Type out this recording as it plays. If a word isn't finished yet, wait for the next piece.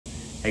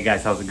Hey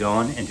guys, how's it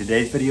going? In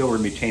today's video, we're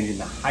gonna be changing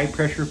the high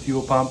pressure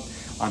fuel pump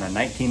on a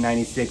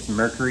 1996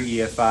 Mercury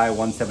EFI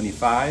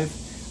 175.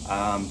 So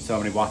I'm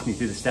gonna be walking you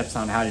through the steps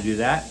on how to do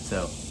that.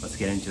 So let's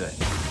get into it.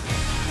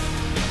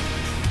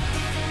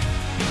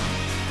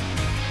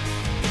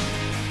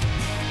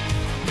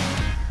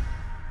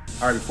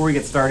 All right, before we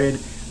get started,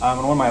 in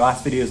one of my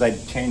last videos, I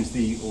changed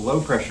the low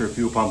pressure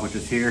fuel pump, which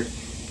is here.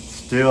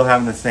 Still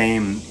having the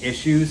same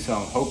issues, so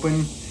I'm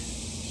hoping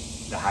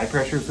the high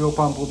pressure fuel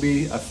pump will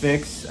be a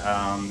fix.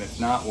 If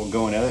not, we'll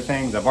go into other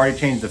things. I've already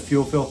changed the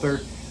fuel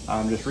filter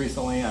just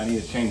recently. I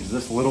need to change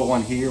this little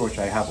one here, which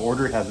I have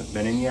ordered, hasn't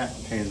been in yet.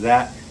 Change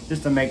that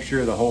just to make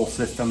sure the whole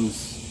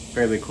system's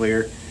fairly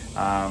clear.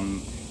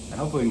 And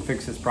hopefully we can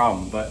fix this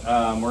problem. But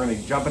we're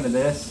gonna jump into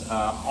this.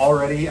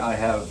 Already I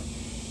have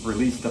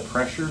released the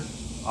pressure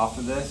off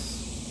of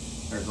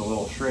this. There's a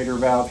little Schrader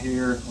valve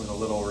here with a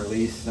little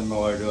release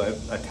similar to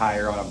a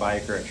tire on a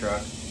bike or a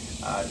truck.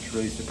 Just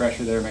release the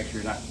pressure there, make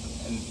sure you're not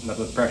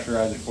with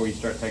pressurized before you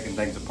start taking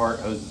things apart,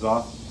 hoses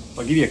off.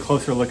 I'll give you a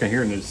closer look at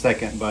here in a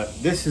second, but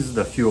this is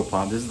the fuel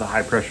pump. This is the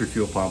high pressure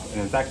fuel pump,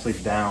 and it's actually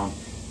down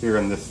here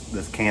in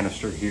this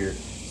canister here.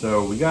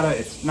 So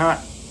it's not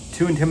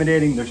too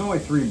intimidating. There's only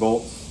 3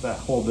 bolts that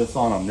hold this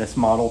on this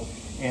model,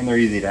 and they're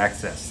easy to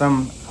access.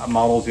 Some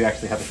models you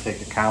actually have to take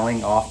the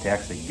cowling off to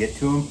actually get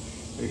to them.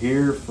 But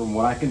here, from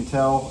what I can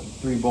tell,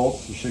 3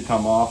 bolts should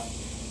come off.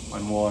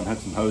 And we'll unhook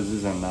some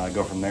hoses and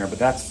go from there. But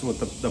that's what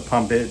the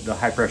pump is, the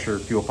high pressure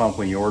fuel pump.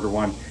 When you order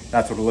one,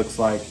 that's what it looks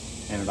like,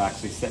 and it'll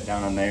actually sit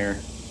down in there.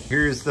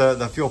 Here's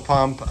the fuel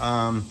pump.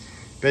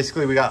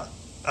 Basically, we got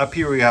up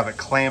here, we have it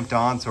clamped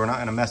on, so we're not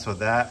gonna mess with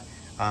that.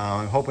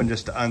 I'm hoping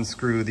just to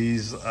unscrew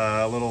these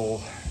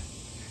little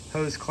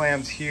hose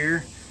clamps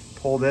here,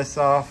 pull this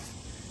off,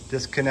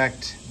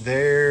 disconnect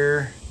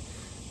there.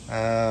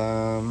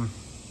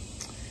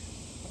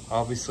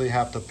 Obviously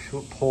have to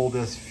pull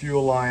this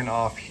fuel line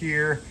off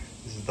here.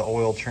 This is the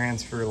oil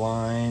transfer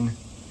line,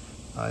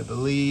 I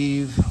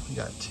believe. We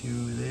got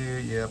 2 there,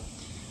 yep.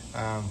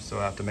 So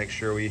I have to make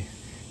sure we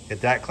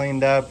get that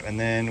cleaned up. And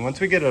then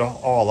once we get it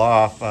all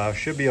off,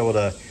 should be able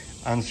to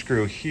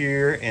unscrew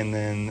here and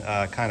then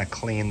kind of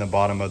clean the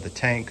bottom of the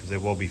tank, because there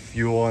will be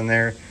fuel in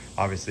there.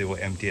 Obviously we'll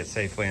empty it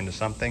safely into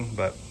something,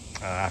 but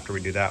after we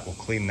do that, we'll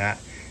clean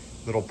that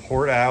little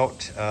port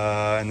out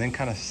and then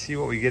kind of see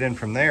what we get in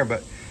from there.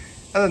 But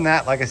other than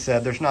that, like I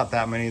said, there's not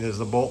that many.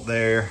 There's a bolt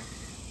there,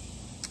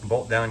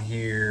 bolt down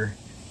here,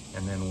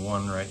 and then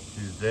one right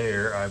through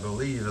there, I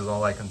believe, is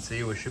all I can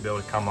see. We should be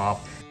able to come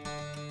off.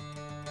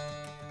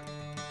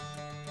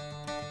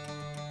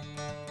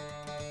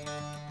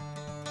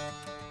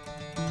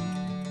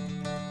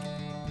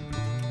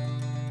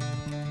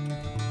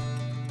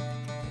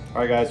 All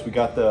right, guys, we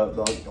got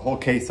the whole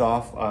case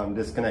off.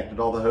 Disconnected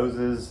all the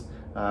hoses,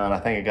 and I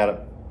think I got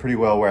it pretty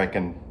well where I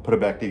can put it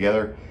back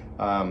together.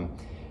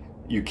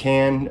 You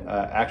can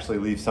actually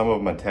leave some of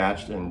them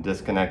attached and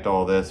disconnect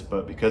all this,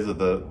 but because of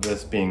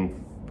this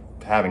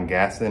having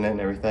gas in it and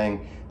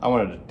everything, I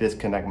wanted to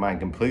disconnect mine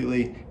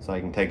completely so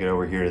I can take it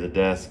over here to the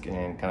desk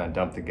and kind of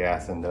dump the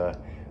gas into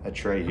a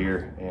tray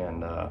here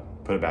and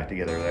put it back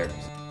together there.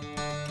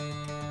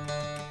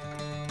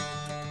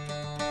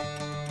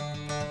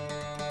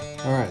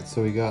 All right,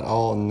 so we got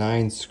all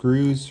 9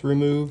 screws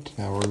removed.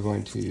 Now we're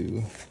going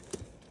to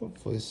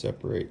hopefully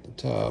separate the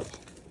top.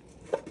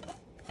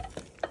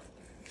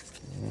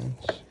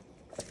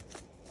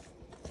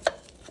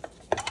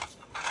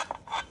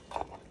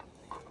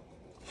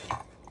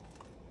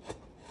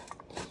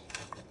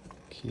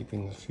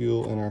 Keeping the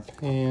fuel in our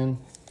pan.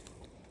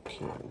 Okay,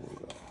 we're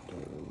going to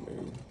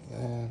remove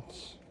that.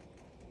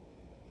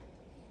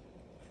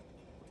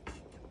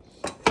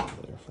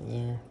 There for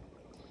there.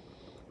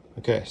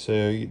 Okay,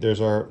 so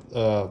there's our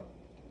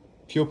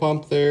fuel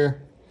pump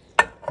there.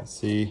 Let's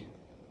see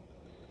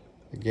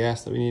the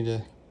gas that we need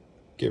to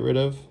get rid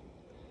of.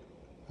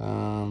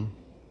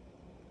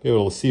 Be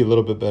able to see a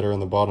little bit better on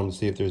the bottom to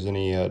see if there's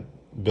any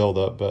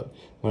buildup, but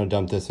I'm going to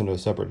dump this into a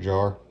separate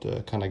jar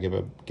to kind of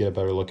get a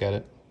better look at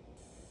it.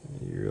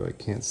 You really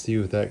can't see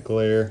with that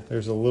glare.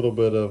 There's a little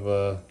bit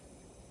of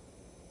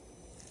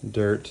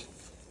dirt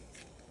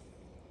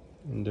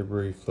and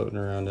debris floating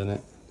around in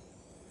it.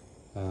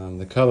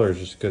 The color is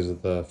just because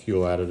of the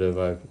fuel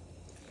additive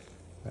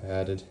I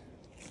added.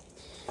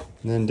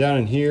 And then down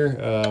in here,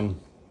 you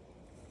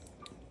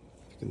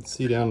can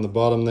see down in the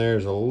bottom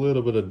there's a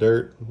little bit of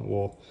dirt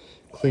we'll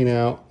clean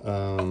out.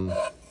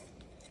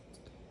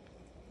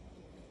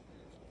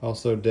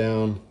 Also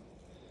down,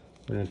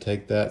 we're going to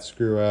take that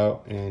screw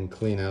out and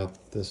clean out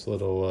this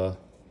little,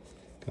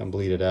 kind of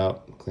bleed it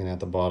out, clean out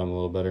the bottom a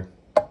little better.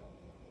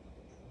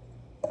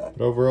 But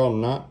overall,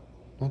 not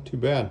too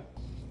bad.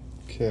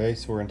 Okay,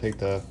 so we're going to take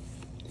the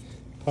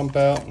pump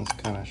out, and this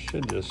kind of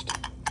should just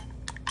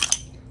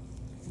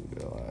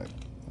go like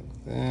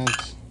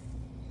that.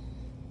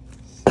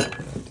 Set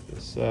that to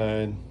the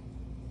side.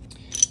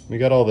 We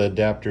got all the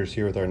adapters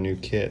here with our new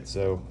kit,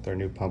 so with our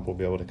new pump we'll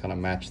be able to kind of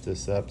match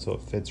this up so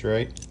it fits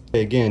right.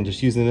 Okay, again,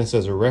 just using this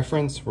as a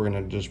reference, we're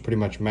going to just pretty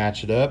much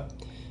match it up.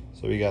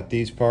 So we got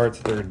these parts,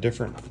 they're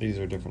different, these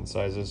are different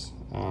sizes.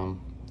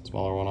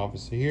 Smaller one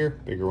obviously here,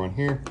 bigger one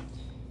here.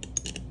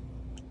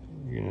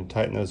 You're gonna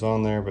tighten those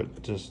on there,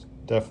 but just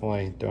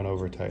definitely don't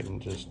over tighten,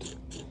 just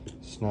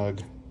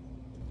snug.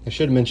 I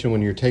should mention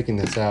when you're taking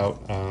this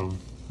out,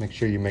 make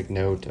sure you make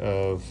note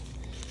of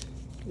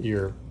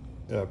your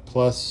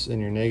plus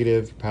and your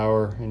negative,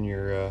 power and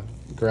your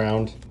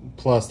ground.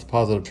 Plus the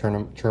positive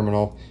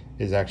terminal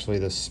is actually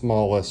the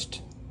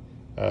smallest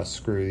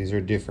screw. These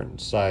are different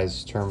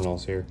size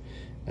terminals here.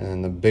 And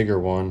then the bigger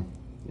one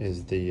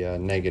is the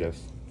negative.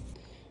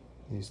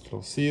 These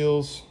little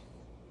seals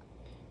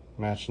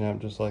matching up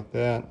just like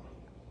that.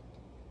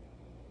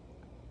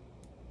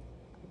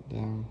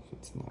 Down,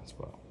 fits in that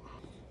spot.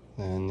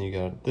 Then you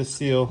got this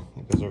seal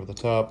that goes over the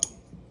top.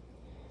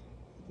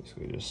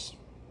 Basically just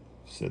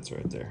sits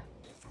right there.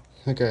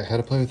 Okay, I had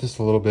to play with this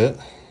a little bit.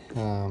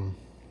 I'm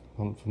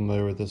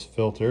familiar with this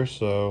filter,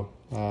 so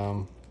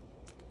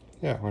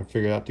yeah, we're gonna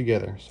figure it out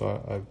together. So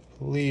I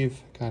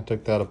believe I kind of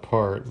took that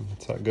apart, and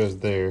that's how it goes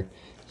there.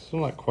 So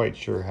I'm not quite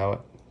sure how it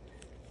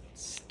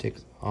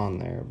sticks on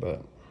there,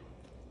 but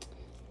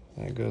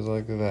that goes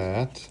like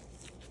that.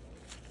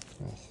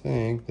 I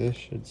think this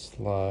should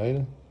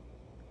slide.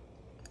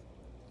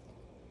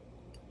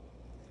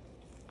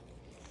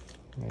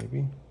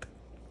 Maybe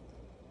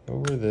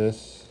over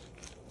this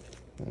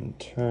and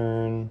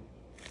turn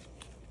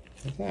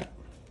like that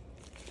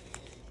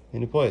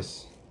into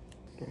place.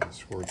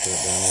 Squirt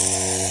that down in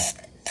there.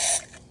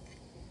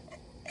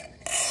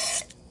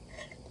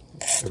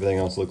 Everything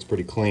else looks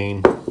pretty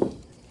clean.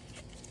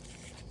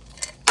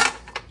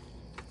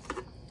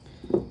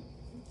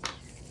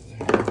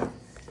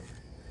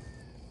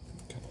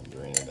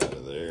 Drain it out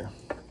of there.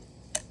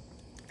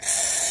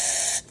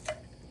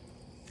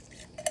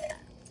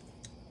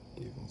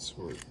 Even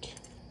sort.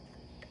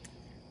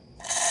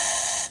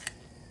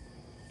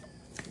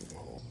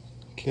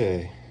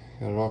 Okay,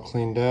 got it all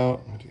cleaned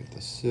out. I have to get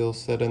the seal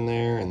set in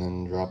there and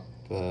then drop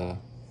it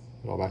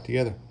all back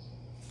together.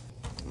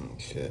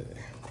 Okay.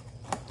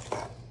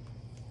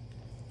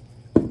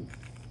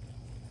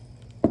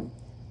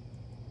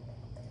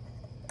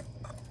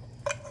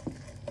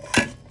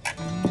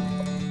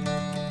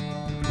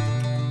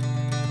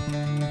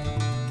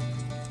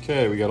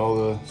 Okay, we got all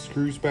the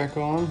screws back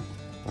on.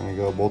 I'm gonna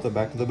go bolt it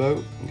back to the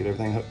boat and get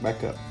everything hooked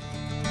back up.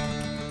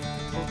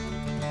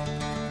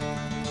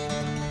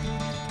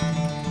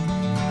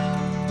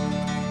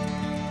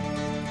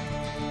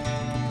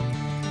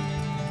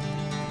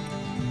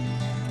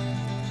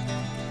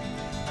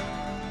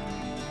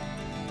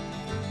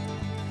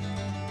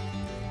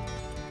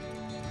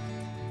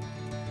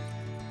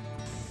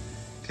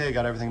 Okay,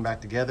 got everything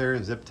back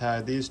together, zip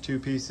tied these two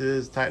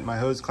pieces, tightened my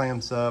hose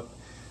clamps up,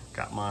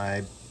 got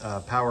my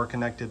power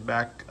connected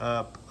back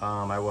up.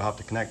 I will have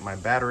to connect my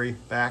battery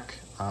back.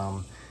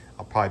 I'll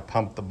probably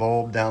pump the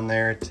bulb down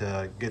there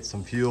to get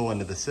some fuel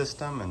into the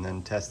system and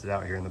then test it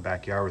out here in the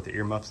backyard with the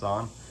earmuffs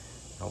on.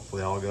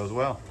 Hopefully all goes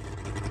well.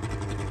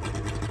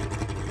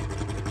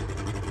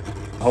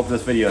 I hope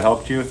this video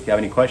helped you. If you have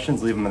any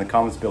questions, leave them in the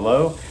comments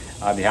below.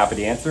 I'd be happy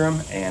to answer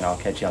them, and I'll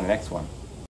catch you on the next one.